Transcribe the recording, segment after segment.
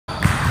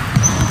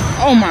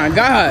Oh my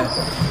God.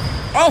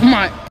 Oh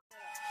my.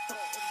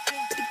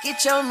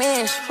 Get your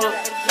man,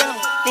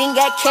 then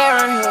got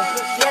Karen,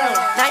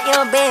 not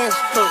your bands,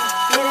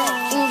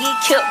 can get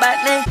killed by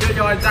name.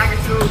 Yo, I'm talking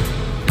to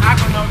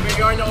Aqua, man.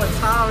 You already know what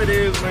time it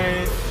is,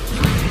 man.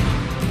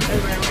 Hey,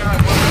 man, we got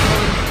one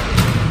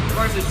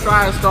versus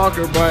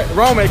TALKER, but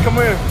Roman, come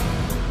here.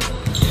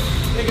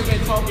 Nigga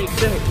been talking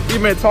shit. He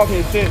been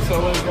talking shit, so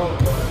let's go.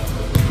 That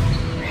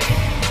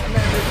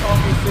man been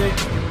talking shit.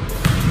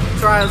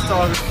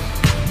 TALKER.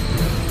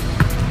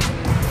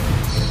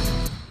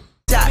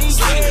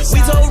 We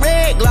told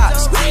red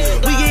glocks,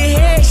 we get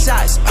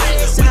headshots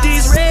with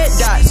these red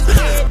dots.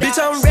 Bitch,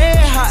 I'm red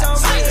hot.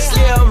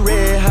 Yeah, I'm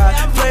red hot.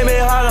 Flaming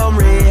hot, I'm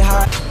red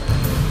hot.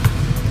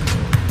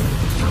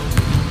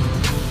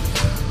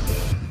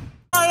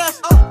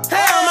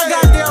 Hey, oh my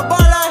God, they're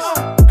ballers.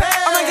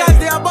 Oh my God,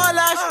 they're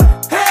ballers.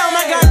 Hey, oh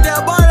my God,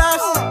 they're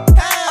ballers.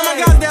 Oh my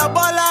God, they're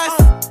ballers.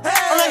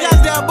 Oh my God,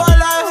 they're ballers.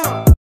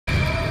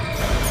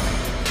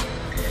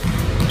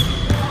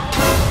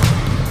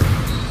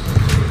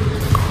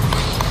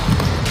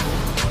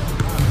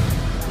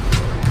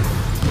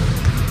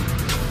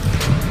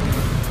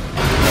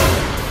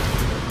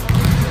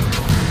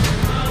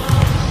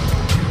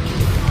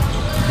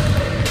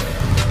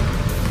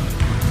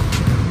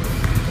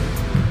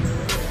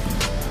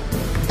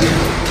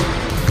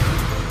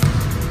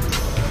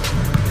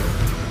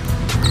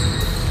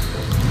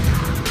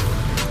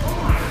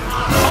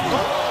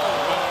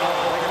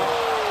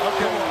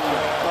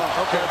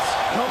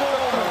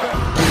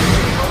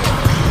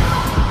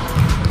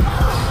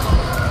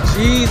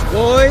 Jeez,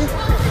 boy.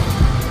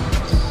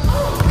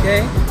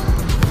 Okay.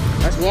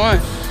 That's one.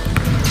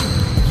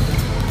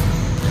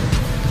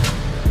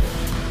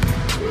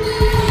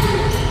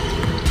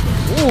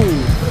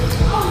 Ooh.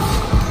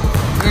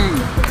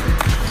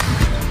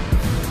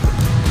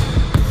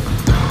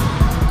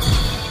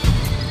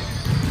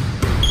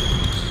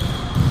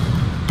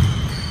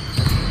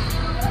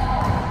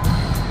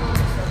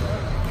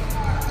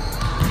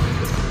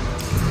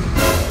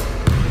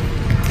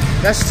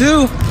 That's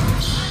two.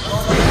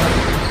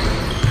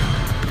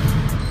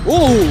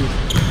 Ooh.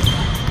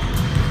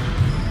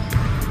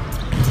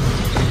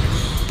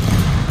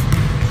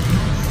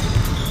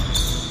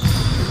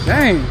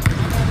 Dang.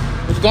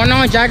 What's going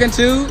on, Jack and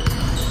Two?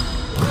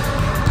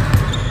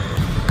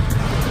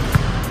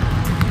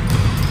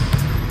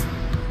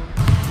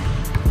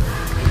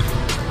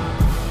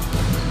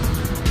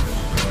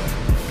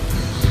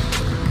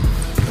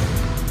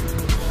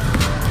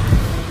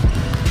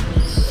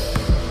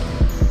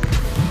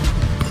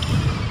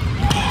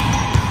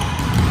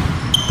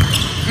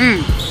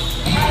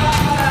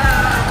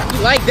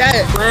 Like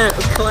that.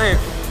 Clamp.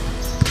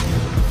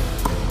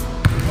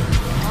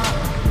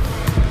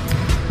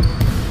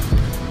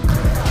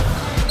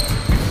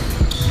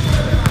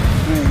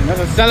 That's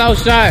a sellout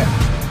shot.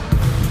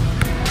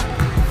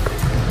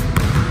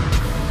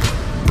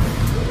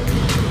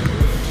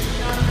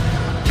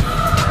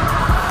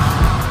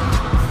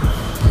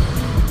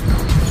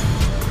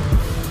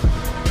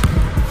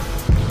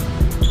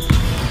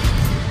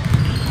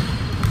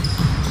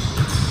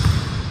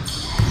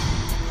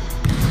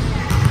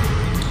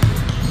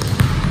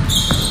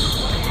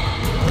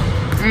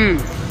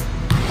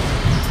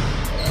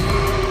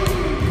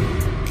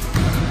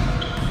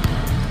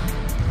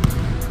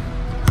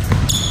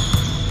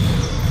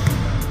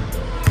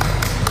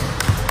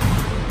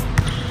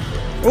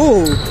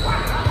 Ooh.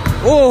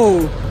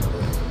 Ooh.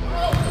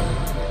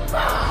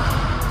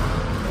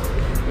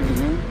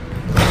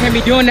 You can't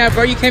be doing that,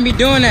 bro. You can't be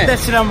doing that. Get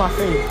that shit out of my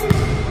face.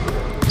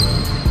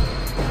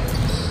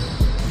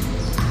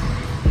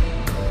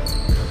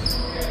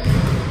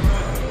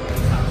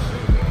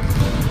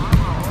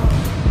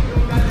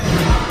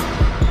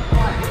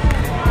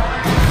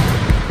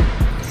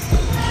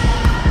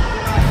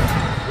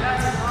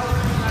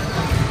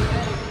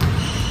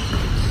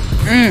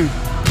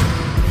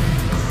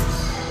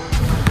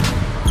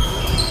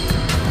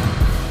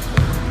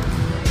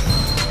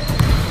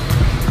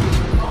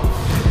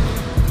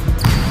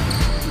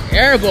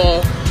 Air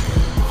ball.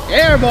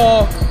 Air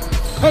ball.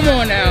 Come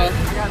on now.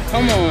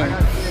 Come on.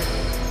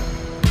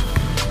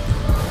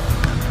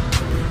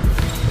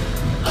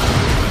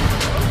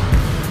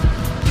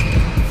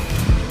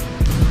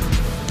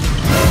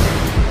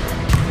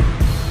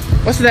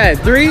 What's that?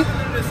 3?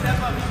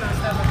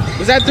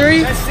 Was that 3?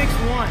 That's 6-1.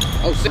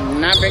 Oh,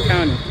 not been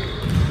counted.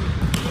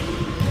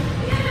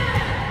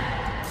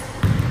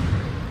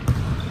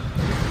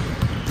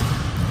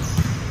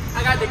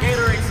 I got the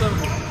Gatorade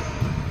symbol.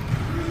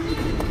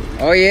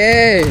 Oh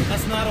yeah.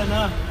 That's not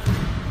enough.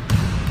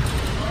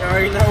 You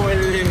already know what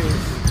it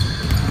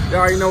is. You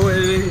already know what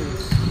it is.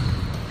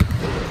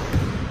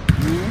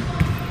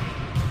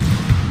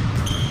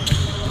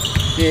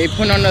 Yeah, he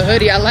put on the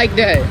hoodie. I like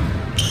that.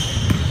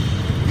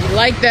 You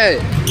like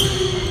that.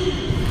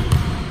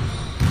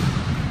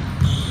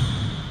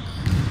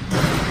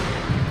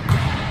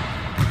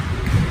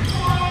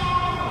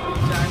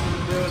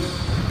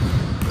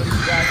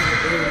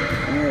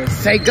 Yeah,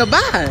 say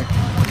goodbye.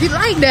 You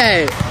like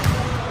that.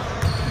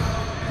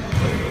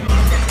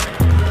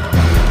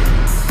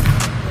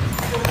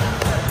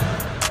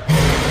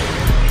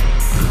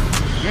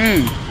 What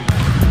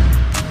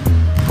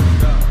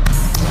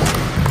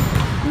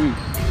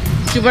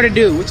you about to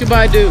do? What you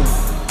about to do?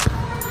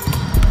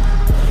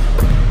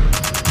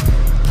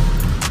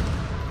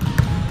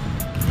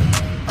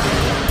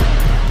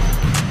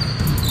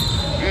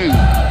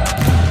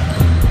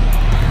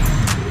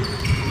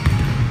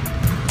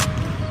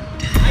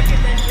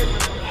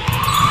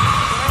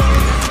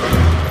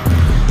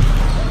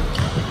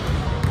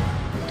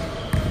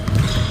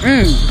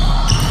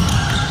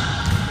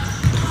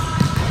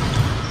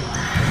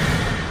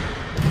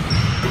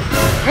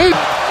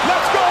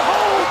 Let's go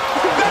home!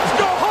 Let's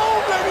go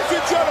home, ladies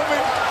and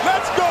gentlemen!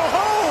 Let's go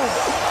home!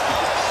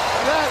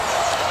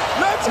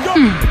 Let's go!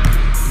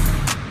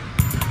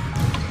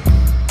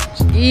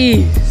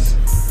 Jeez.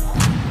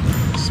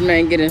 This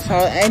man getting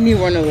tall and he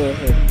run a little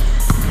bit.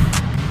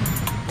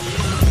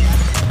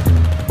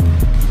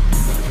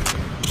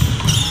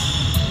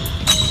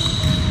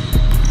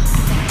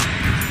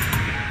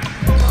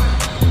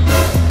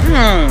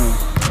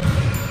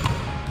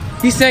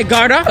 He said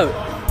guard up.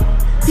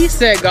 He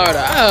said guard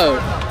up.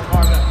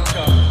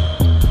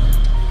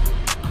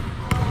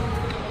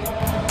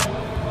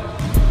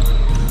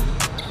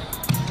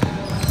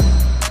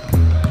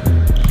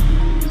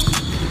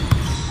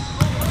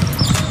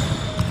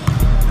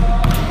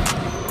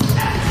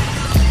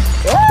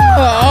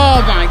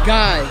 Oh my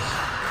gosh.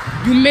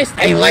 You missed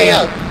a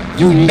layup.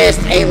 You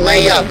missed a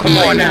layup. Come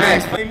on now.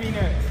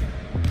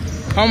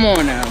 Come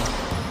on now.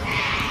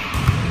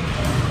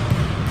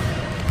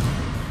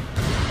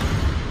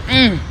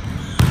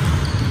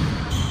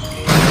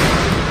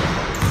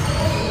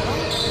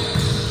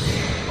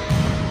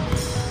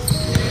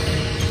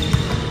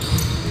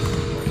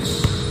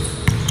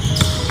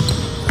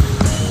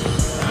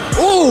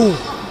 Ooh.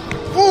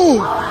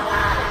 Ooh.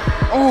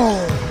 Oh.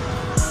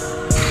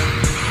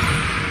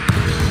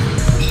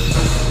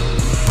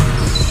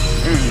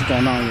 What's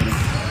going on with him?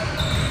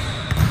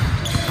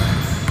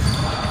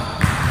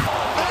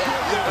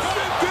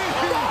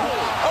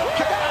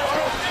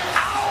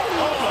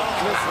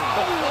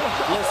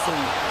 Listen,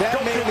 that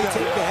made me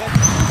take the head.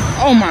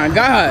 Oh my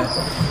God.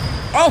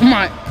 Oh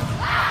my.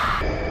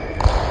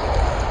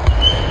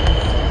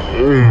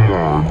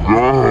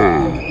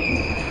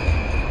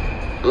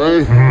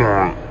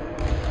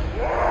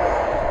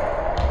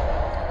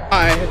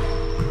 Alright.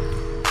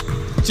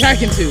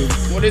 Jack and two.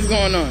 What is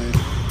going on?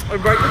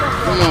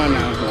 Come on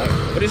now. Like,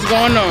 what is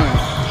going on?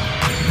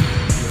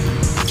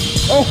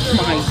 Oh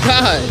my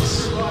gosh.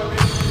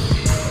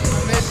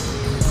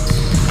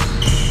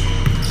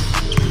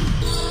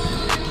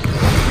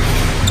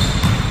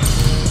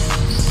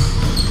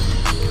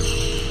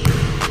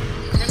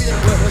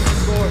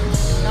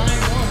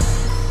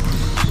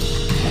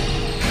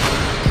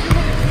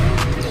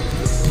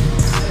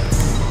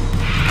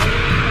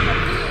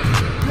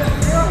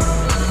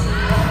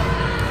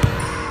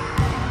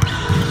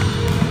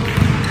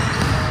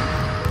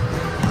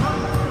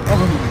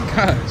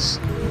 Gosh.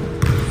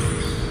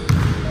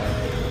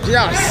 Did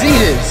y'all see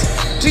this?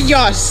 Did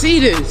y'all see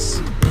this?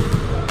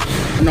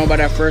 I know about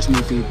that first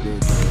move he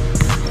did.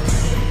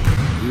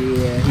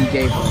 Yeah, he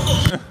gave up.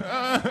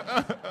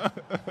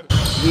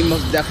 He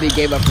most definitely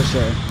gave up for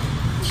sure.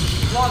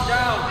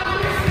 Lockdown.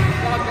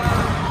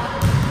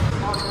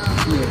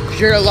 Yeah,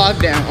 pure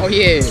lockdown. Oh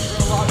yeah.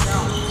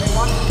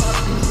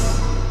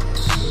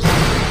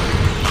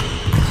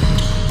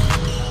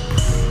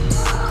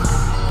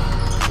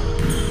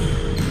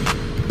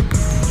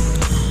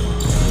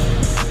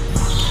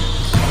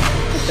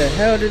 What the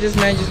hell did this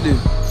man just do?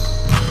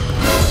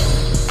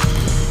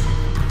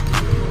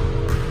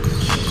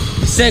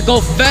 He said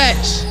go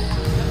fetch.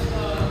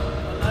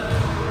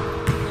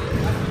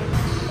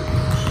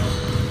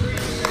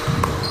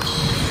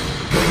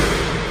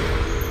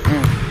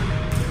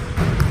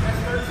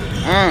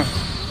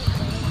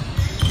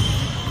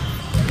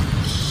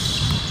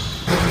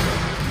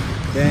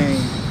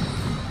 Dang.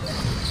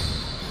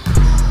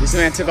 This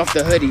man took off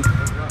the hoodie.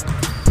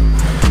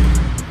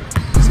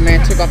 This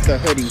man took off the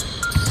hoodie.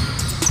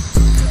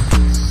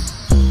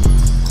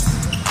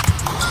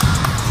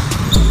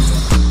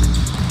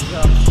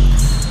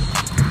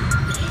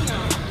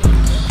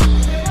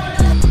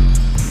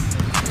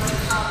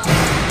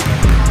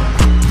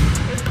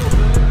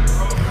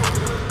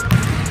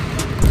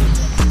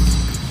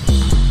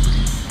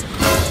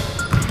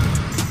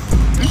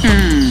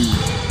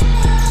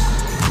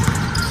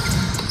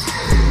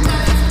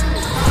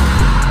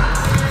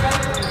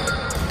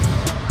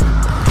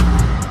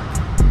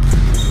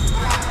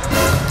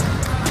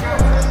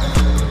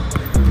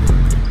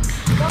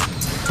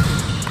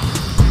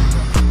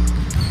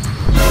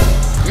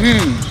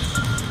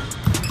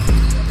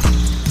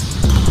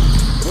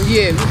 Oh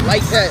yeah,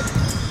 like that.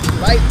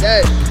 Like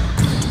that.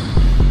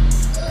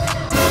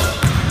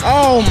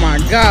 Oh my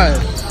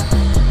God.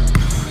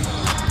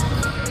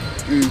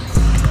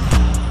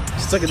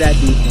 Just look at that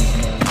defense,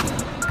 man.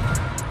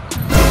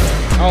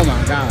 Oh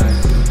my God.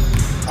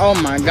 Oh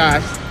my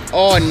gosh.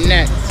 All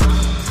net.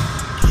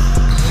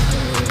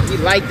 He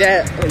like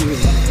that. Oh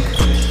yeah.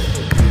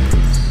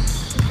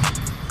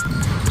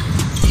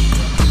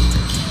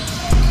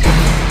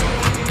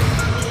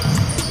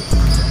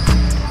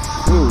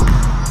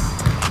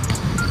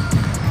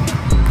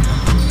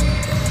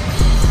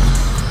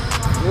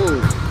 Ooh.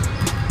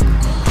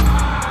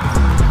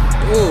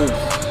 Ooh.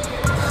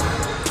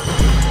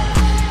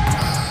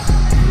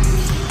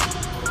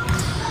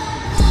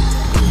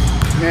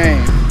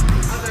 Dang.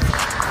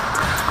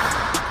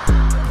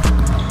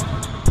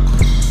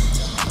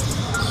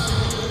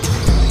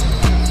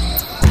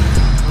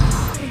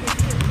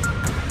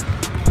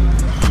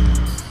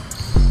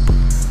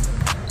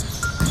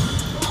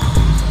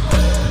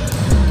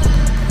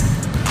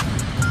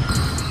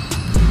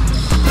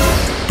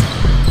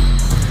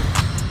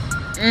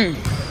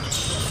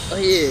 Oh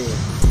yeah.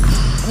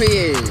 Oh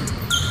yeah.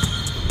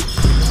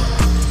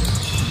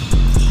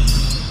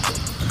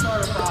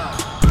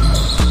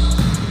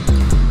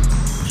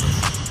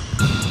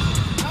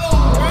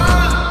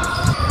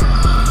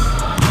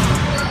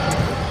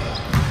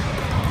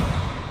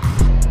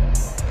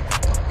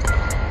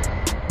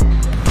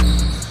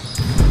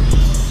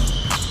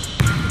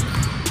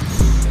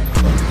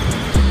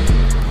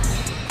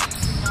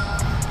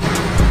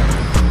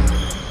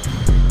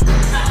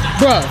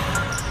 Bruh.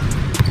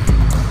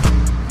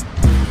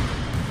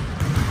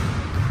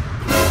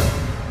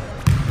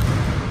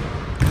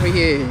 We're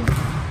here.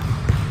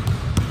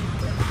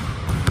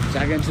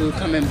 Dragon 2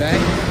 coming back.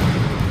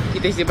 He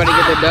thinks he's about to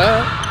get the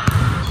dub.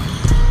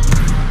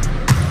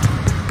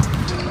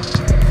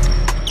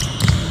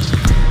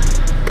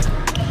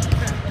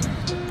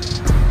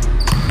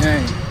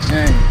 Dang,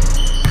 dang.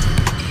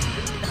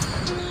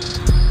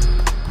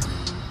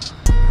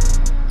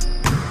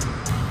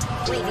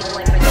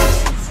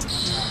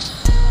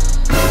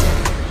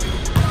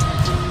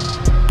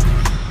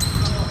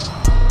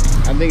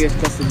 I think it's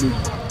supposed to be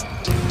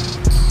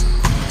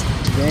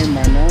game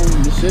right now.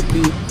 It should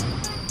be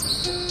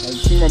like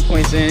 2 more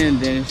points in,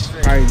 then it's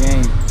probably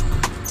game.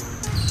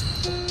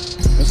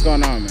 What's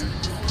going on, man?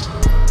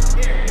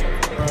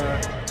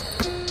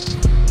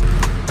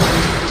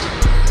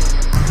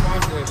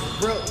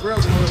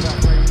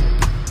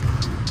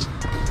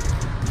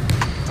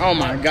 Oh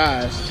my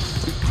gosh.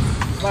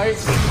 Like,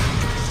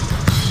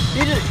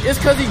 it's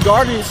because he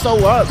guarded it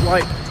so up.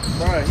 Like,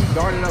 bro, he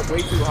guarded up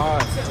way too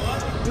high.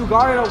 You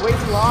guarded up way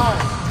too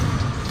high.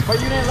 But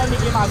you didn't let me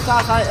get my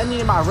shots. I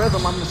needed my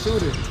rhythm. I'm a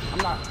shooter.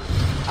 I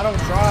don't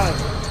drive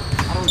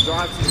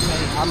to the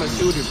paint. I'm a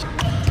shooter.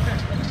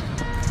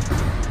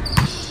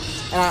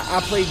 And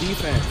I play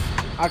defense.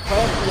 I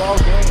clamped you all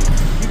game.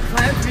 You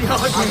clamped me all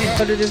game.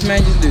 What did this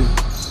man just do?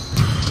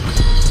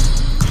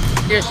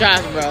 Your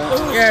shots, bro.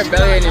 You're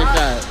belly in your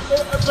shots.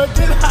 But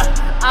did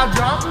I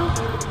drop him?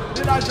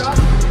 Did I drop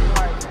him?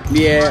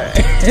 Yeah,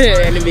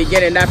 in the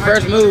beginning, that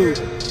first move.